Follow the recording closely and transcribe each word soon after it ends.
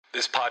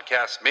This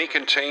podcast may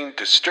contain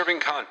disturbing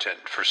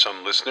content for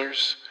some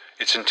listeners.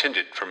 It's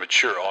intended for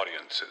mature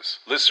audiences.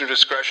 Listener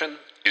discretion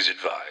is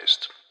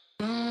advised.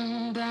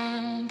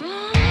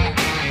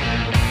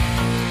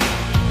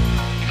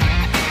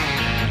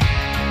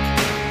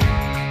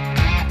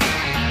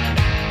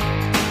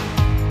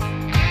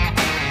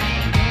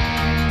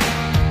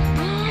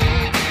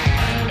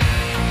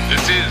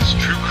 This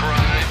is True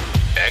Crime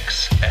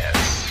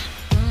XS.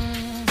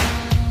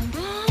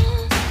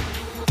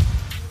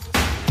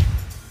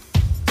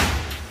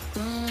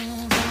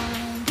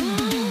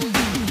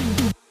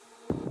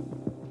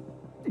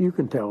 You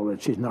can tell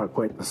that she's not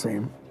quite the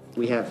same.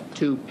 We have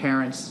two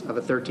parents of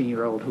a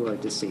 13-year-old who are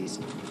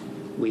deceased.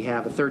 We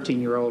have a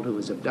 13-year-old who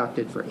was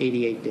abducted for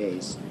 88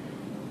 days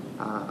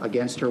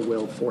against her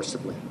will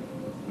forcibly.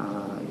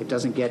 It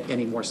doesn't get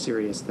any more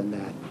serious than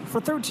that.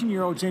 For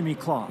 13-year-old Jamie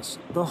Kloss,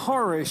 the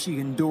horror she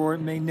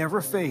endured may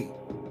never fade.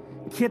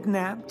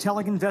 Kidnapped,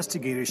 telling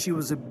investigators she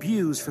was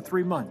abused for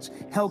 3 months,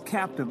 held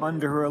captive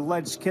under her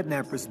alleged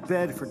kidnapper's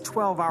bed for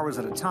 12 hours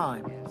at a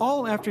time,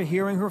 all after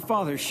hearing her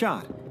father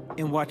shot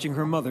and watching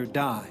her mother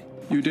die.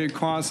 You did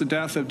cause the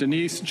death of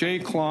Denise J.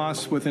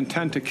 Kloss with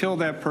intent to kill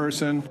that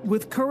person.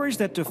 With courage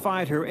that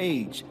defied her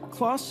age,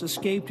 Kloss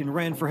escaped and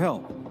ran for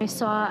help. I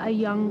saw a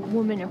young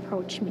woman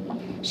approach me.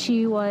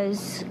 She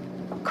was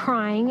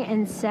crying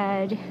and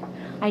said,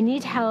 "I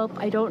need help.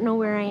 I don't know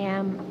where I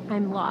am.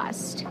 I'm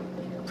lost.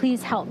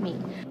 Please help me."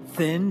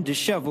 Thin,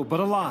 disheveled, but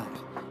alive.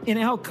 An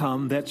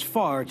outcome that's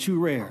far too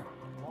rare.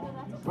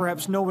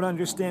 Perhaps no one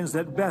understands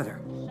that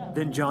better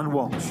than John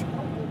Walsh.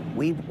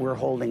 We were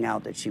holding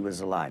out that she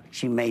was alive.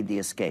 She made the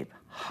escape.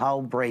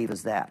 How brave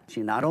is that?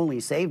 She not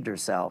only saved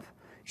herself,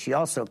 she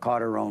also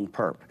caught her own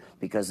perp.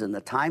 Because in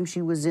the time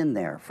she was in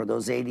there, for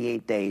those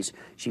 88 days,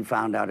 she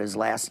found out his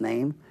last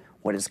name,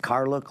 what his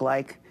car looked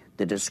like,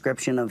 the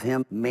description of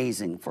him.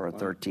 Amazing for a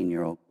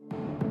 13-year-old.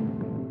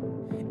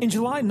 In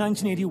July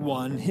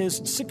 1981, his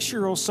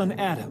 6-year-old son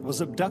Adam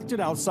was abducted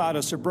outside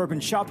a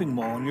suburban shopping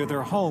mall near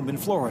their home in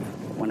Florida.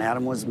 When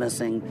Adam was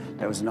missing,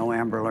 there was no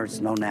Amber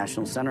Alerts, no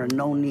National Center,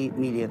 no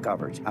media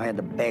coverage. I had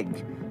to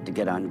beg to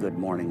get on Good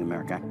Morning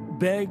America.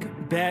 Beg,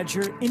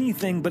 badger,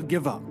 anything but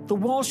give up. The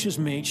Walshes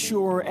made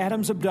sure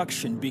Adam's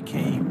abduction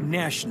became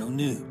national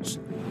news.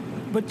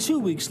 But 2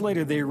 weeks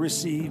later, they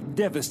received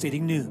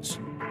devastating news.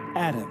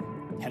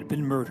 Adam had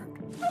been murdered.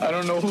 I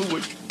don't know who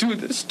would do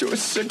this to a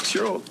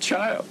 6-year-old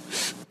child.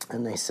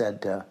 And they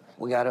said,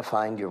 we got to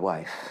find your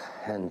wife,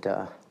 and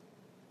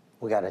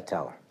we got to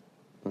tell her.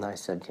 And I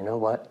said, you know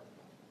what?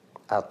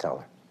 I'll tell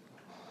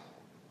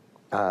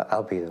her.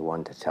 I'll be the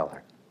one to tell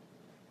her.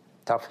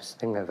 Toughest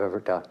thing I've ever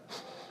done.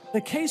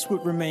 The case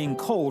would remain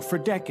cold for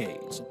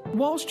decades.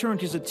 Walsh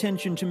turned his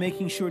attention to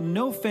making sure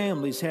no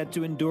families had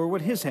to endure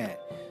what his had.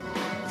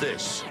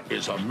 This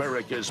is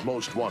America's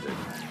Most Wanted.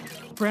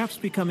 Perhaps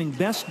becoming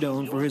best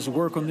known for his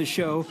work on the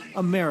show,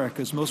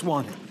 America's Most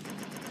Wanted.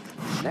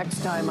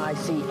 Next time I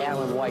see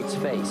Alan White's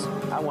face,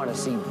 I want to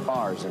see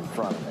bars in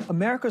front of it.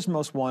 America's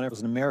Most Wanted was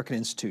an American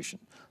institution.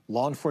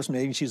 Law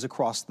enforcement agencies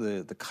across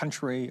the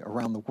country,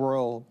 around the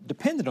world,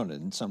 depended on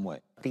it in some way.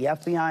 The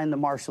FBI and the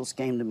marshals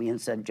came to me and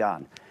said,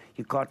 John,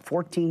 you caught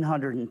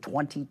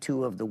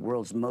 1,422 of the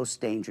world's most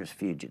dangerous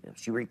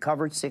fugitives. You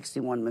recovered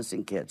 61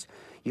 missing kids.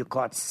 You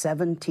caught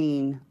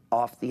 17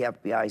 off the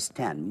FBI's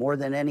 10, more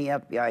than any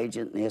FBI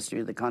agent in the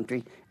history of the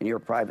country, and you're a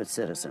private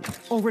citizen.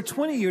 Over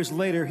 20 years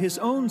later, his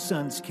own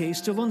son's case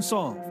still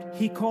unsolved.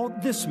 He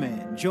called this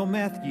man, Joe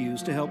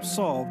Matthews, to help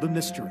solve the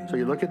mystery. So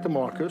you look at the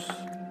markers.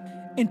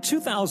 In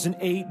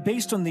 2008,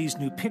 based on these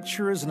new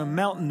pictures and a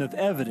mountain of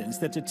evidence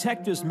that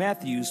detectives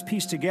Matthews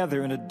pieced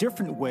together in a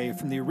different way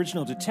from the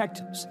original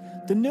detectives,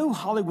 the new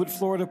Hollywood,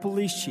 Florida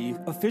police chief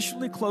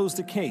officially closed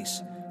the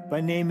case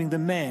by naming the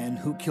man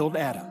who killed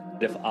Adam.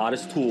 If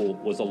Otis Toole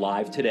was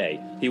alive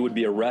today, he would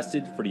be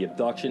arrested for the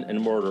abduction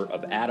and murder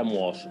of Adam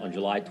Walsh on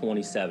July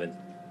 27,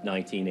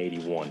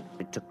 1981.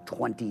 It took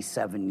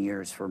 27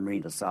 years for me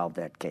to solve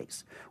that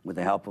case with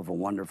the help of a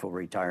wonderful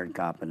retired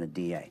cop and a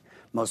DA.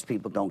 Most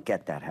people don't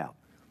get that help.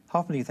 How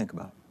often do you think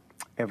about it?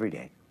 Every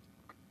day.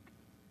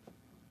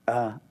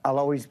 I'll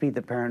always be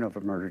the parent of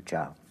a murdered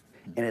child.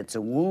 And it's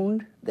a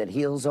wound that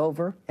heals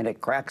over, and it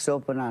cracks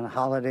open on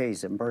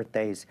holidays and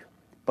birthdays,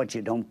 but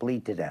you don't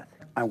bleed to death.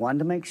 I wanted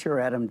to make sure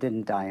Adam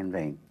didn't die in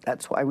vain.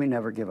 That's why we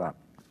never give up.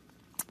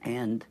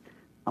 And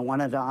I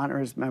wanted to honor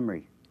his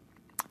memory.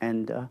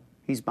 And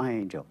he's my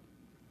angel.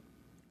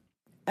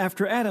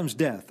 After Adam's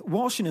death,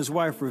 Walsh and his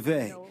wife,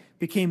 Reve,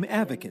 became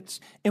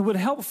advocates and would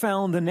help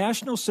found the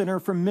National Center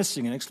for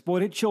Missing and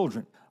Exploited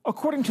Children.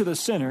 According to the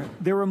center,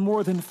 there were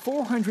more than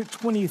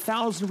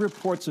 420,000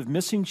 reports of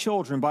missing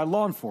children by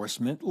law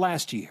enforcement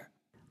last year.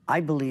 I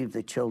believe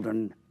that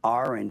children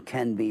are and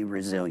can be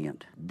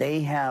resilient.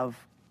 They have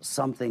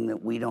something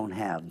that we don't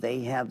have. They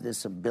have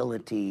this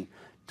ability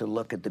to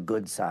look at the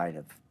good side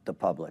of the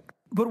public.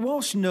 But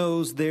Walsh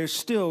knows there's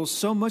still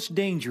so much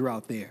danger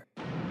out there.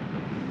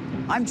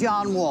 I'm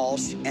John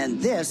Walsh,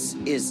 and this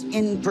is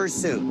In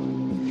Pursuit.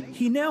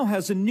 He now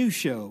has a new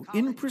show,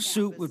 In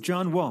Pursuit with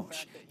John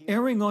Walsh,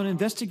 airing on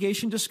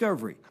Investigation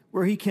Discovery,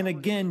 where he can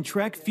again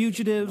track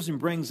fugitives and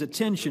brings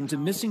attention to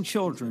missing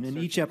children in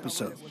each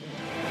episode.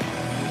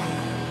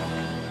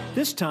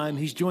 This time,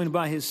 he's joined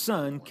by his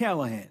son,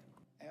 Callahan.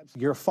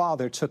 Your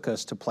father took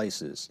us to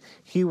places.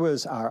 He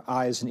was our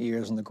eyes and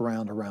ears on the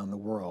ground around the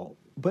world.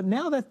 But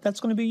now that's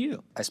going to be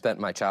you. I spent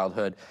my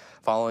childhood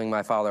following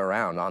my father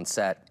around on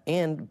set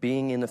and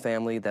being in a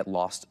family that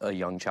lost a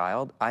young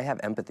child. I have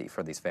empathy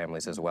for these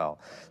families as well.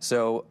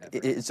 So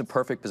it's a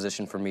perfect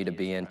position for me to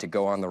be in, to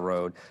go on the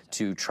road,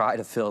 to try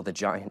to fill the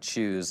giant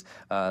shoes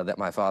that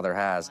my father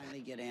has.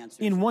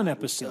 In one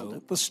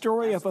episode, the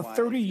story of a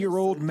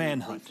 30-year-old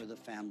manhunt.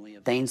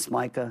 Thane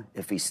Smyka,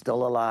 if he's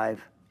still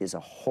alive, is a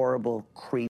horrible, creepy